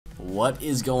What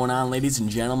is going on, ladies and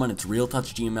gentlemen? It's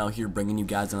RealTutsGML here, bringing you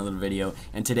guys another video,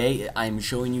 and today I'm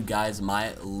showing you guys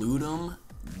my Ludum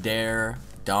Dare,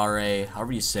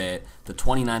 however you say it, the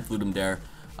 29th Ludum Dare,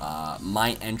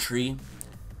 my entry.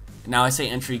 Now I say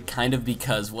entry kind of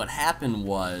because what happened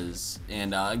was,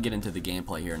 and I'll get into the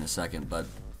gameplay here in a second, but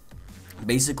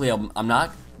basically I'm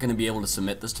not going to be able to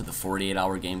submit this to the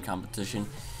 48-hour game competition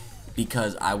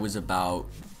because I was about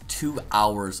 2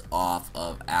 hours off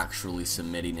of actually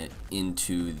submitting it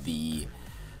into the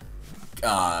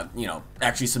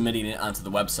actually submitting it onto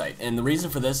the website. And the reason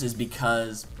for this is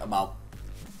because about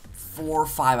 4 or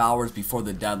 5 hours before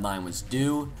the deadline was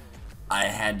due, I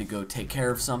had to go take care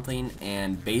of something,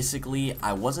 and basically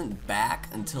I wasn't back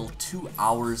until 2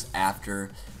 hours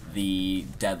after the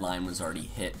deadline was already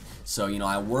hit. So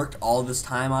I worked all this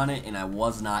time on it and I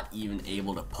was not even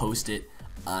able to post it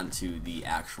onto the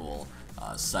actual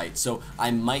site. So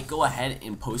I might go ahead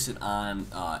and post it on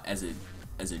as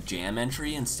a jam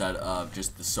entry instead of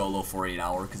just the solo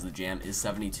 48-hour, because the jam is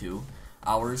 72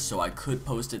 hours, so I could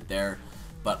post it there,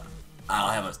 but I'll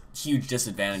have a huge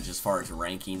disadvantage as far as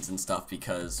rankings and stuff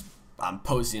because I'm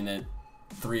posting it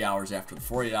 3 hours after the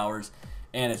 48 hours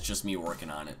and it's just me working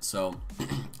on it. So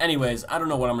anyways, I don't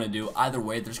know what I'm going to do. Either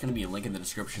way, there's going to be a link in the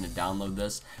description to download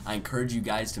this. I encourage you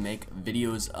guys to make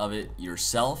videos of it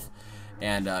yourself,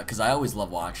 and because I always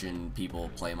love watching people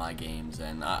play my games,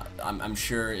 and I'm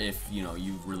sure if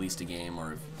you've released a game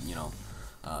or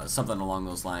something along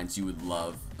those lines, you would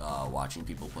love watching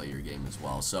people play your game as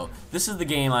well. So this is the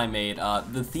game I made.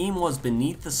 The theme was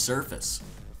Beneath the Surface,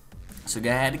 so I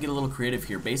had to get a little creative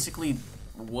here. Basically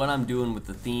what I'm doing with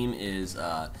the theme is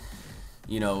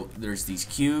there's these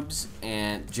cubes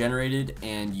and generated,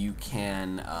 and you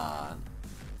can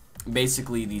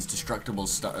basically these destructible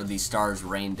these stars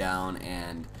rain down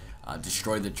and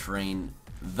destroy the terrain,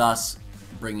 thus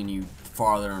bringing you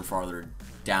farther and farther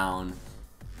down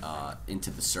into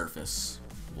the surface,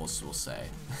 we'll say.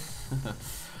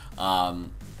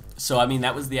 So I mean,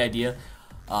 that was the idea.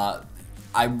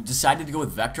 I decided to go with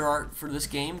vector art for this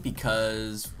game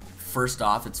because first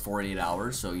off, it's 48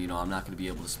 hours, so I'm not going to be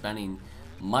able to spending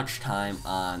much time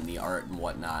on the art and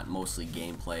whatnot, mostly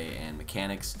gameplay and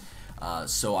mechanics.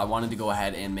 So I wanted to go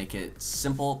ahead and make it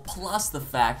simple, plus the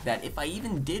fact that if I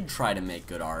even did try to make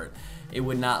good art, it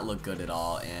would not look good at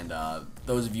all, and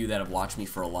those of you that have watched me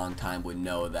for a long time would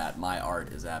know that my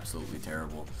art is absolutely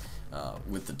terrible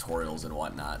with tutorials and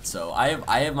whatnot. So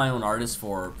I have my own artist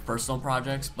for personal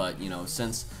projects, but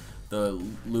since the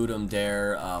Ludum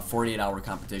Dare 48-hour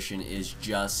competition is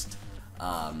just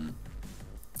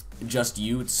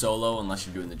you, it's solo unless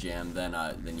you're doing the jam, then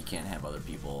you can't have other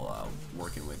people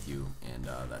working with you and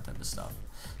that type of stuff.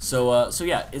 So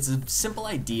yeah, it's a simple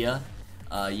idea.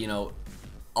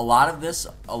 A lot of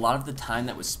the time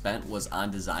that was spent was on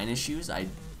design issues. At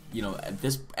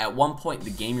one point, the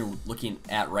game you're looking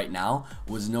at right now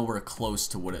was nowhere close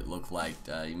to what it looked like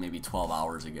maybe 12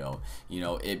 hours ago.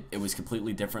 It was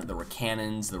completely different. There were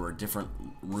cannons, there were different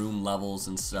room levels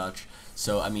and such.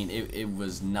 So I mean, it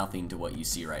was nothing to what you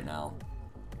see right now.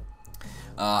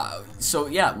 So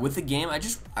yeah, with the game,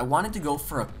 I wanted to go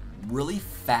for a really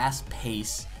fast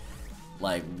pace.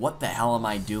 Like, what the hell am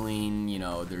I doing?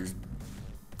 There's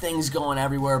things going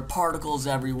everywhere, particles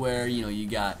everywhere. You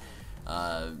got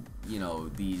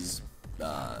these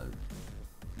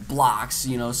blocks,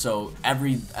 so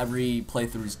every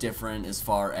playthrough is different as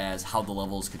far as how the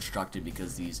level is constructed,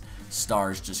 because these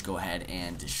stars just go ahead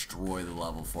and destroy the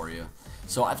level for you.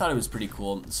 So I thought it was pretty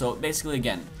cool. So basically,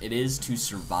 again, it is to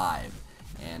survive,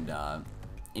 and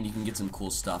you can get some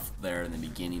cool stuff there in the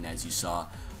beginning, as you saw.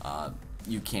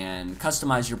 You can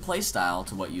customize your playstyle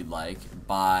to what you'd like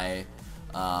by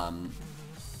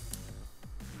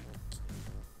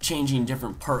changing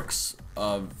different perks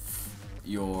of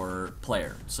your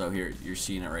player. So here, you're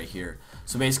seeing it right here.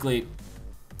 So basically,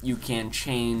 you can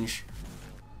change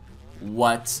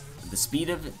what the speed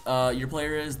of your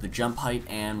player is, the jump height,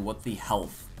 and what the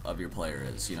health of your player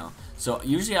is, So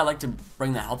usually I like to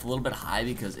bring the health a little bit high,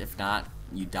 because if not,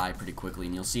 you die pretty quickly.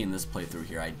 And you'll see in this playthrough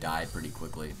here, I die pretty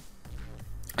quickly.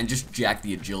 And just jack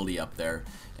the agility up there,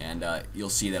 and you'll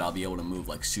see that I'll be able to move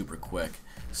like super quick.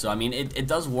 So I mean, it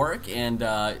does work, and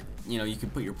you can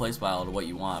put your playstyle to what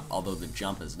you want, although the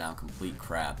jump is now complete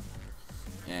crap,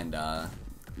 and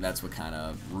that's what kind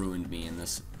of ruined me in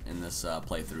this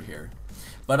playthrough here.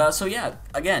 But so yeah,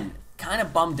 again, kind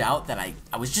of bummed out that I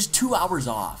was just 2 hours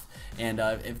off, and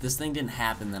if this thing didn't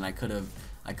happen, then I could have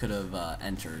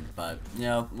entered, but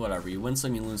whatever. You win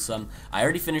some, you lose some. I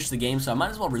already finished the game, so I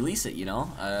might as well release it.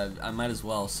 I might as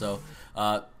well. So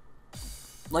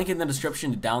link in the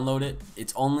description to download it.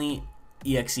 It's only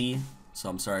EXE, So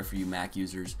I'm sorry for you Mac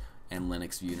users and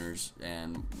Linux users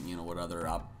and what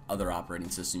other operating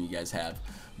system you guys have.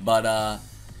 But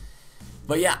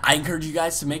yeah, I encourage you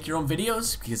guys to make your own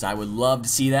videos because I would love to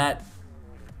see that.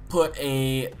 Put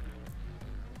a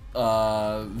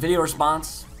video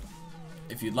response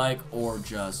if you'd like, or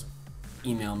just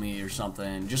email me or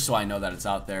something, just so I know that it's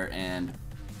out there. And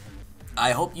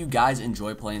I hope you guys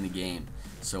enjoy playing the game,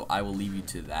 so I will leave you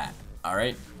to that.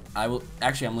 Alright, I'm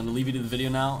going to leave you to the video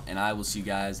now, and I will see you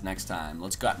guys next time.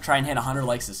 Let's go try and hit 100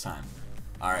 likes this time.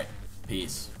 Alright,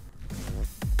 peace.